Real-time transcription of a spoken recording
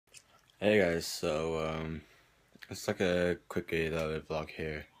Hey guys, it's like a quick 8-hour vlog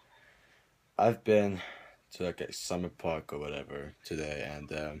here. I've been to like a summer park or whatever today, and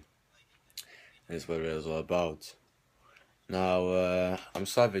that's what it was all about. Now I'm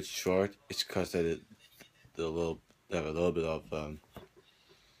sorry if it's short. It's because they have a little bit of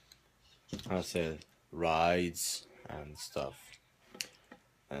how to say it, rides and stuff,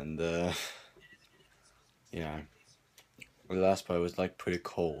 and yeah, the last part was like pretty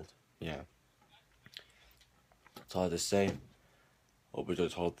cold. Yeah, it's hard to say. Over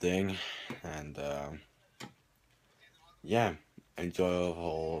this whole thing, and yeah, enjoy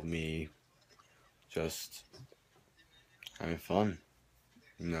all of me just having fun.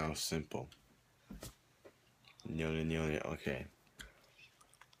 No, simple. Nearly, okay.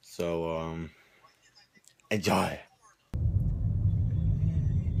 So, enjoy.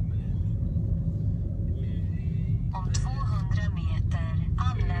 Om 200 meter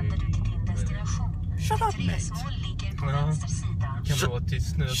anländer du till din destination. Shut up, mate. Resmål ligger på vänster sida.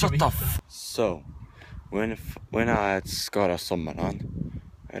 Shut up. So, when I at Skara Sommarland,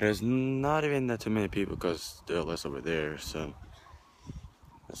 there's not even that too many people because they're less over there. So,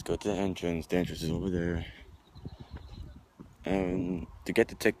 let's go to the entrance. The entrance is over there. And to get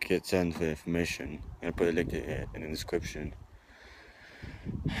the tickets and the information, I'll put a link in the description.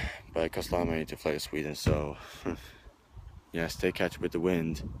 But it costs a lot of money to fly to Sweden, so yeah, stay catch with the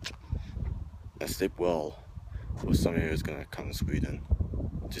wind and sleep well. For some of you who's gonna come to Sweden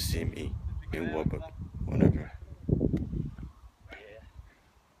to see me in Warburg, whatever.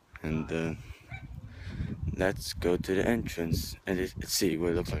 And let's go to the entrance and let's see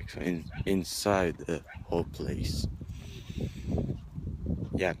what it looks like inside the whole place.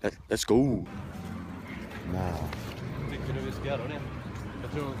 Yeah, let's go. Now. Tycker du vi ska göra det?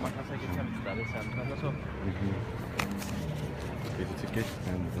 Jag tror man kan säkert hämta det sen eller så. Get the ticket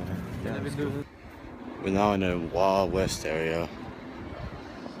and yeah, Eller let's vill go. du... We're now in a Wild West area,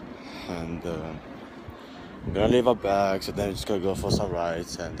 and we're gonna leave our bags, and then we're just gonna go for some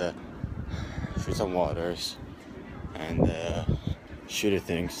rides and shoot some waters and shooty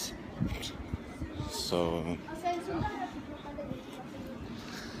things. So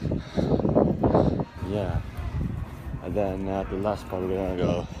yeah, and then at the last part we're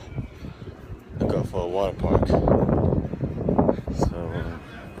gonna go for a water park. So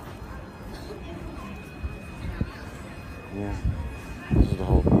yeah, this is the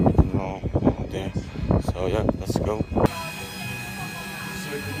whole thing. So yeah, let's go. So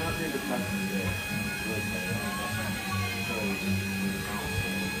we did not take the time today.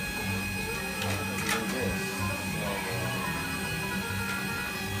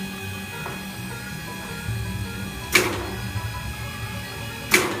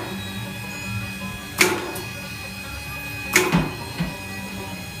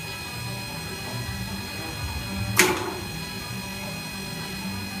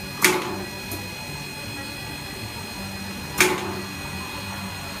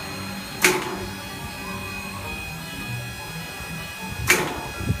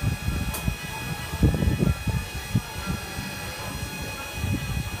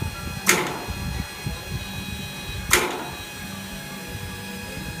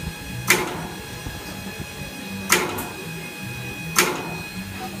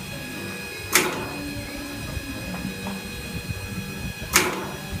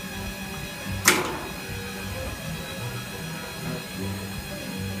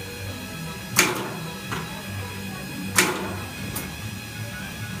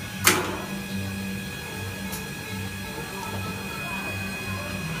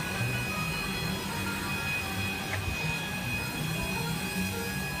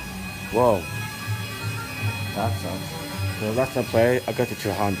 Whoa, that sucks. So last time I played, I got to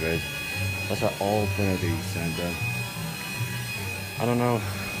 200. That's at all penalties, and I don't know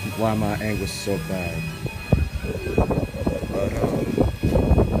why my aim was so bad. But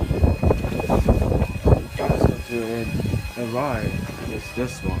guys, go to a ride. It's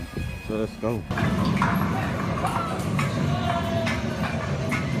this one. So let's go.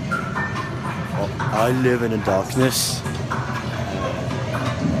 Oh, I live in the darkness.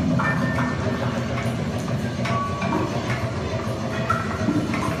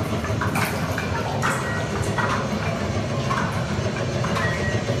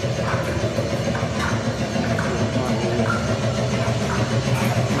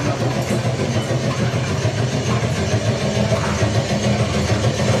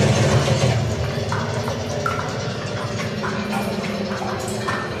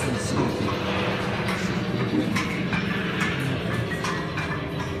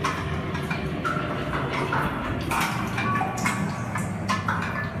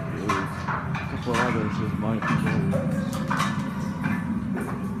 for others is mindful.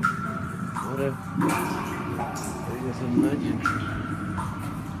 What if it is a legend?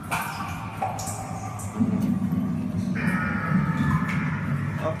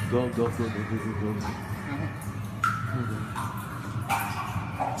 Oh, go.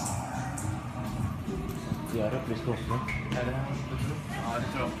 Ja, det blir stopp, va? Är det här? Ja, det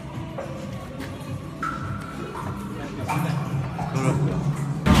tror jag.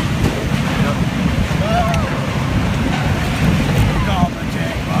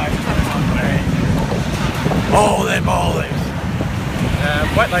 Holy moly!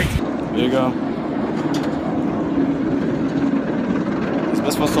 White light. There you go.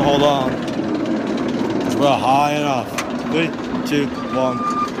 You're supposed to hold on. We're high enough. 3, 2, 1.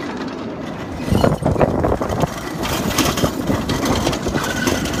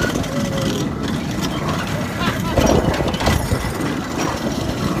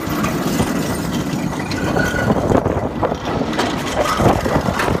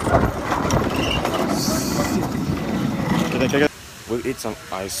 We'll eat some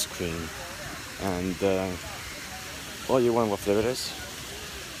ice cream, and well, you want what flavor it is?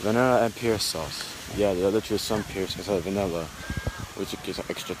 Vanilla and pear sauce. Yeah, the other two is some pears instead of vanilla, which gives an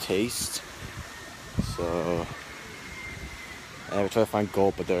extra taste. So I try to find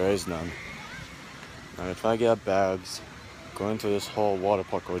gold, but there is none. I'm gonna try to get our bags, go into this whole water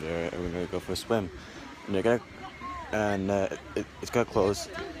park over there, and we're gonna go for a swim. And it's gonna close,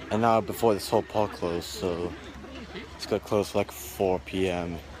 and now before this whole park closed, so it's gonna close for like 4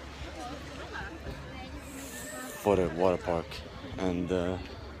 p.m. for the water park, and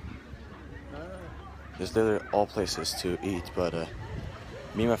there's literally all places to eat, but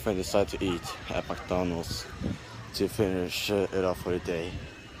me and my friend decided to eat at McDonald's to finish it off for the day.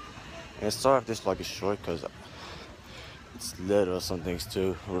 And I started this vlog is short because it's little some things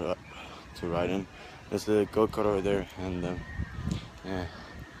to ride in. There's the go-kart over there, and yeah.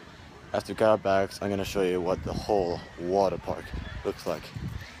 After we got our bags, I'm gonna show you what the whole water park looks like.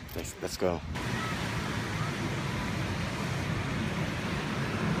 Let's go.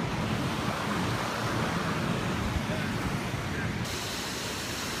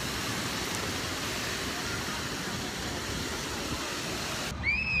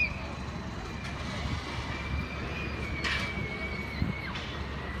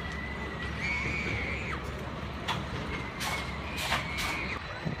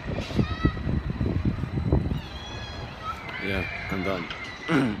 Yeah, I'm done.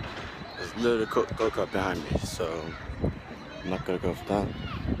 There's literally a go-kart behind me, so I'm not gonna go for that.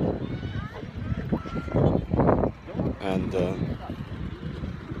 And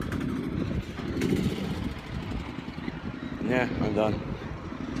yeah, I'm done.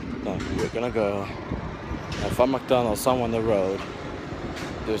 We're gonna go. I found McDonald's somewhere on the road.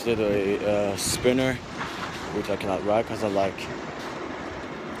 There's literally a spinner, which I cannot ride because I'm like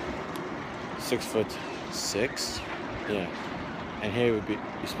 6'6". Yeah, and here would be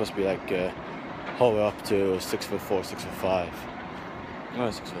you're supposed to be like all the way up to 6'4", 6'5". No,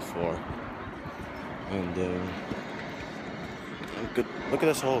 6'4". And look at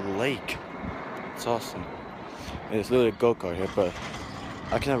this whole lake. It's awesome. And it's literally a go-kart here, but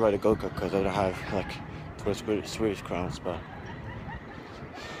I cannot ride a go-kart because I don't have like 12 Swedish crowns, but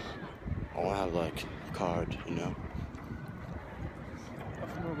I want to have like a card, you know.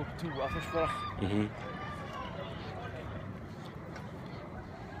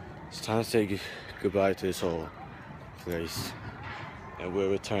 It's time to say goodbye to this whole place, and we'll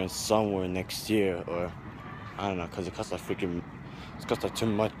return somewhere next year, or I don't know, because it costs like too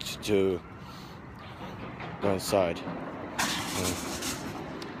much to go inside.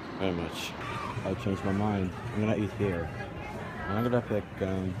 Very much. I changed my mind. I'm gonna eat here. I'm gonna pick I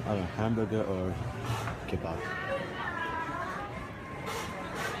don't know, hamburger or kebab.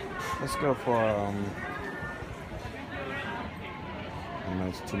 Let's go for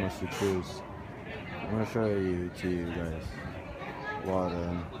it's too much to choose. I'm gonna show you guys what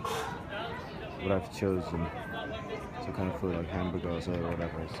I've chosen. Some kind of food like hamburgers or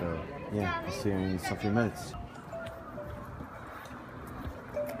whatever. So yeah, I'll see you in a few minutes.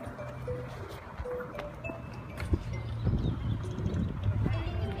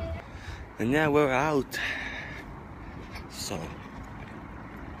 And now we're out. So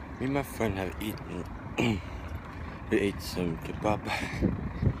me and my friend have eaten. We ate some kebab,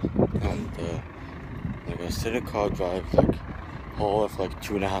 and we're gonna sit in a car drive like whole of like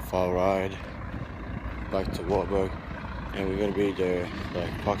 2.5 hour ride back to Wartburg, and we're gonna be there like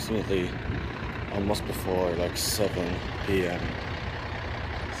approximately almost before like 7 p.m.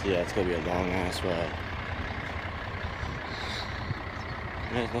 So yeah, it's gonna be a long ass ride.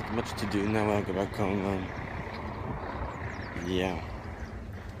 There's not much to do now when I go back home. Yeah,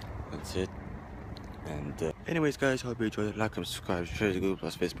 that's it. And anyways, guys, hope you enjoyed it. Like and subscribe, share the Google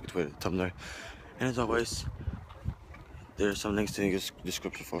Plus, Facebook, Twitter, Tumblr, and as always, there are some links in the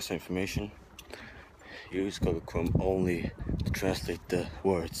description for some information. Use Google Chrome only to translate the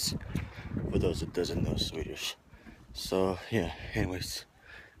words for those that doesn't know Swedish. So yeah, anyways,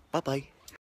 bye bye.